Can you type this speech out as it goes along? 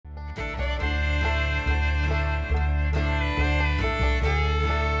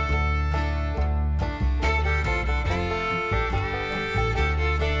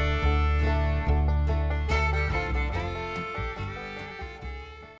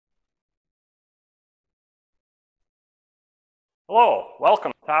Hello,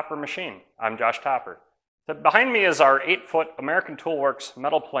 welcome to Topper Machine. I'm Josh Topper. So behind me is our 8-foot American Toolworks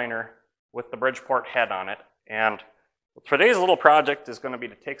metal planer with the Bridgeport head on it. And today's little project is going to be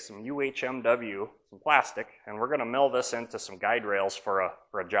to take some UHMW, some plastic, and we're going to mill this into some guide rails for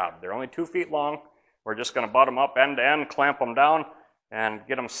a job. They're only 2 feet long. We're just going to butt them up end to end, clamp them down, and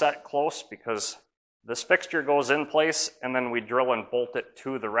get them set close because this fixture goes in place and then we drill and bolt it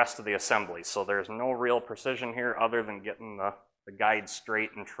to the rest of the assembly. So there's no real precision here other than getting the guide straight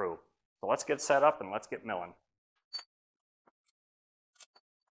and true. So let's get set up and let's get milling.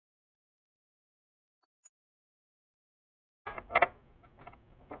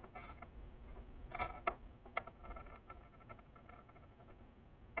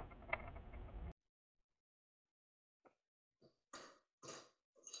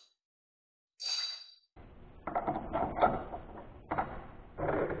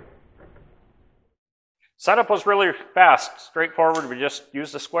 Setup was really fast, straightforward. We just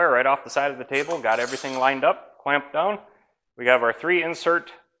used a square right off the side of the table, got everything lined up, clamped down. We have our 3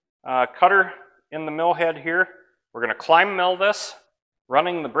 insert cutter in the mill head here. We're going to climb mill this,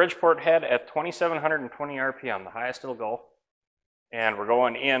 running the Bridgeport head at 2,720 RPM, the highest it'll go. And we're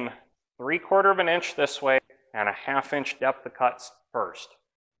going in 3/4 of an inch this way and a 1/2 inch depth of cuts first.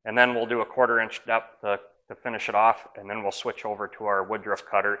 And then we'll do a 1/4 inch depth to finish it off, and then we'll switch over to our woodruff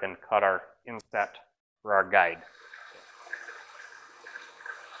cutter and cut our inset for our guide.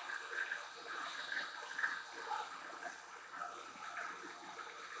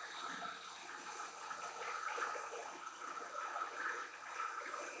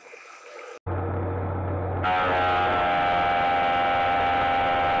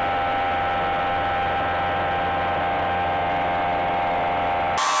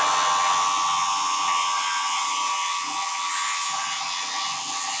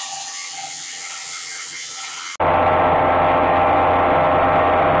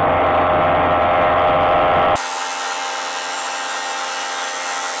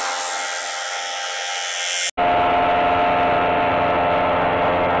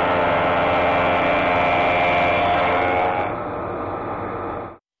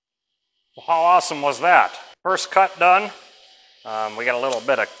 How awesome was that? First cut done. We got a little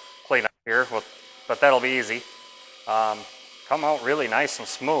bit of cleanup here, but that'll be easy. Come out really nice and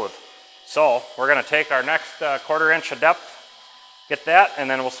smooth. So we're going to take our next 1/4 inch of depth, get that, and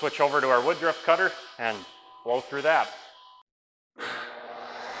then we'll switch over to our woodruff cutter and blow through that.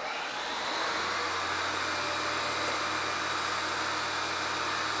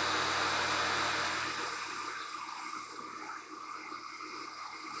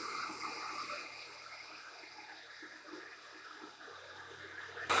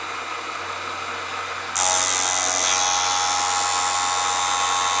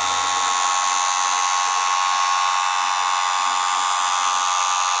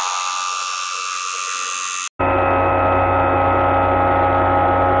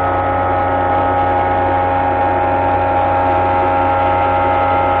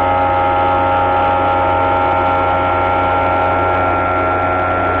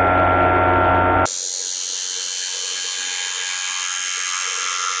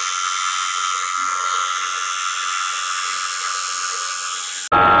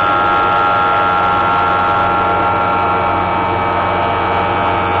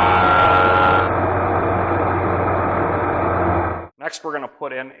 Next, we're going to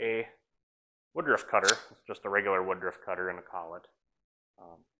put in a woodruff cutter. It's just a regular woodruff cutter in a collet.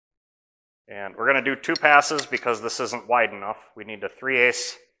 And we're going to do 2 passes because this isn't wide enough. We need a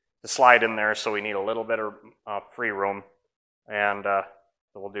 3/8 to slide in there, so we need a little bit of free room. And so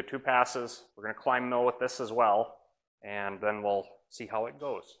we'll do 2 passes. We're going to climb mill with this as well, and then we'll see how it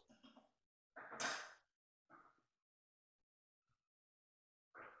goes.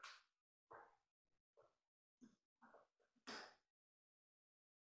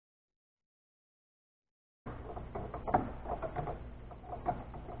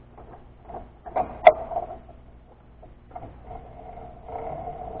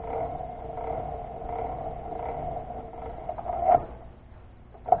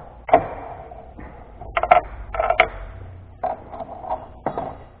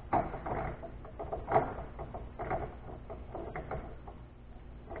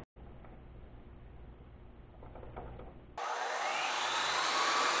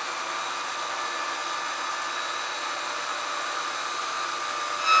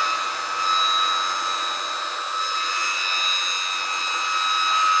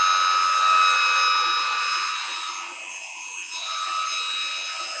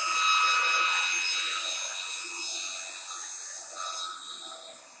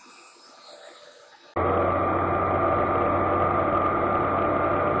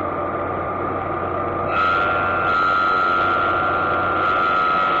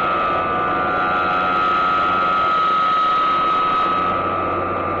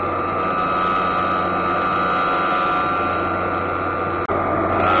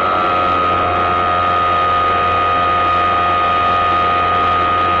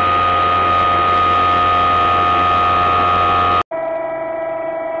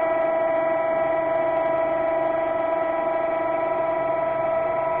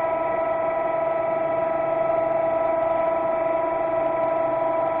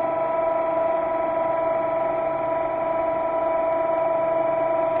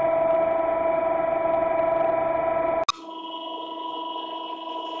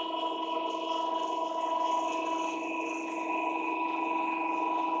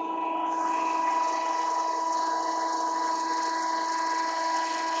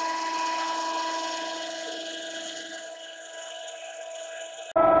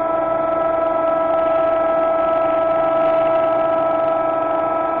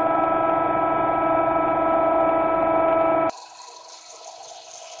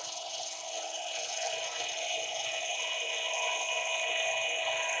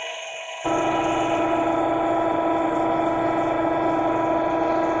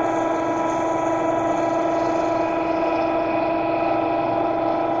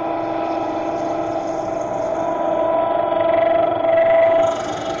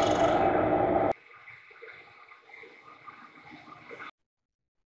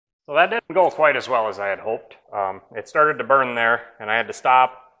 go quite as well as I had hoped. It started to burn there, and I had to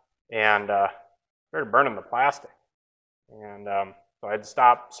stop, and started burning the plastic. And so I had to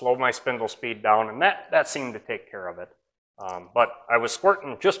stop, slow my spindle speed down, and that seemed to take care of it. But I was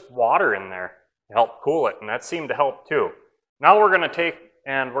squirting just water in there to help cool it, and that seemed to help too. Now we're going to take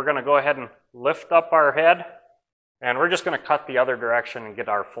and we're going to go ahead and lift up our head, and we're just going to cut the other direction and get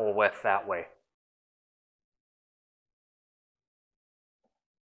our full width that way.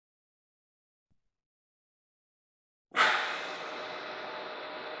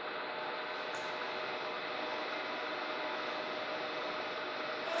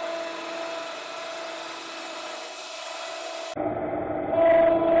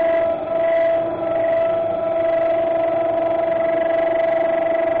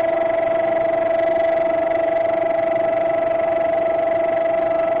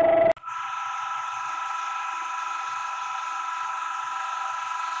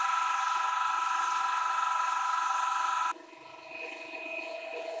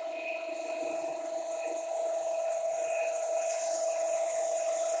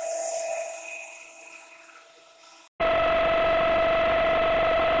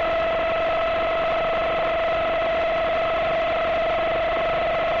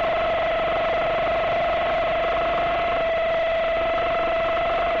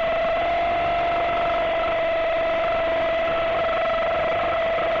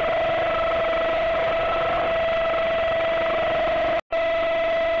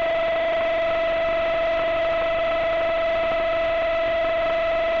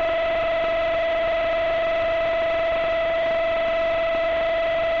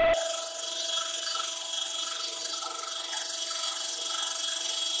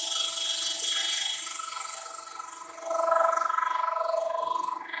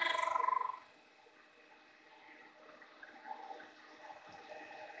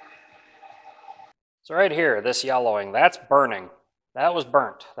 So right here, this yellowing, that's burning. That was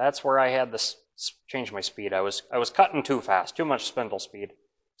burnt. That's where I had this change my speed. I was cutting too fast, too much spindle speed.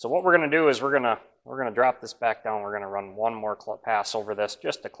 So what we're going to do is we're going to drop this back down. We're going to run one more pass over this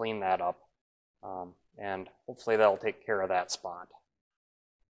just to clean that up, and hopefully that'll take care of that spot.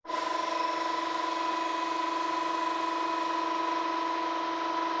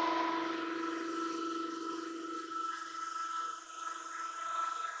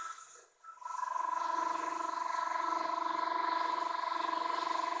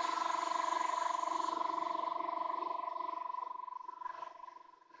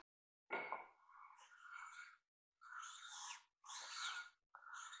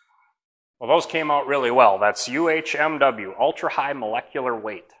 Well, those came out really well. That's UHMW, ultra high molecular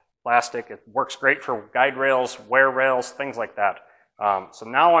weight plastic. It works great for guide rails, wear rails, things like that. So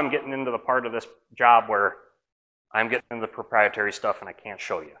now I'm getting into the part of this job where I'm getting into the proprietary stuff and I can't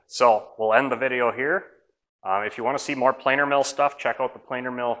show you. So we'll end the video here. If you want to see more planer mill stuff, check out the planer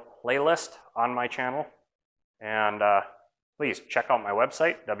mill playlist on my channel. And please check out my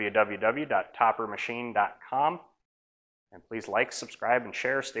website, www.toppermachine.com. And please like, subscribe, and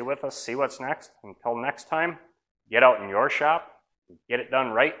share. Stay with us. See what's next. Until next time, get out in your shop and get it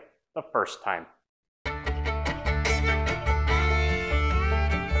done right the first time.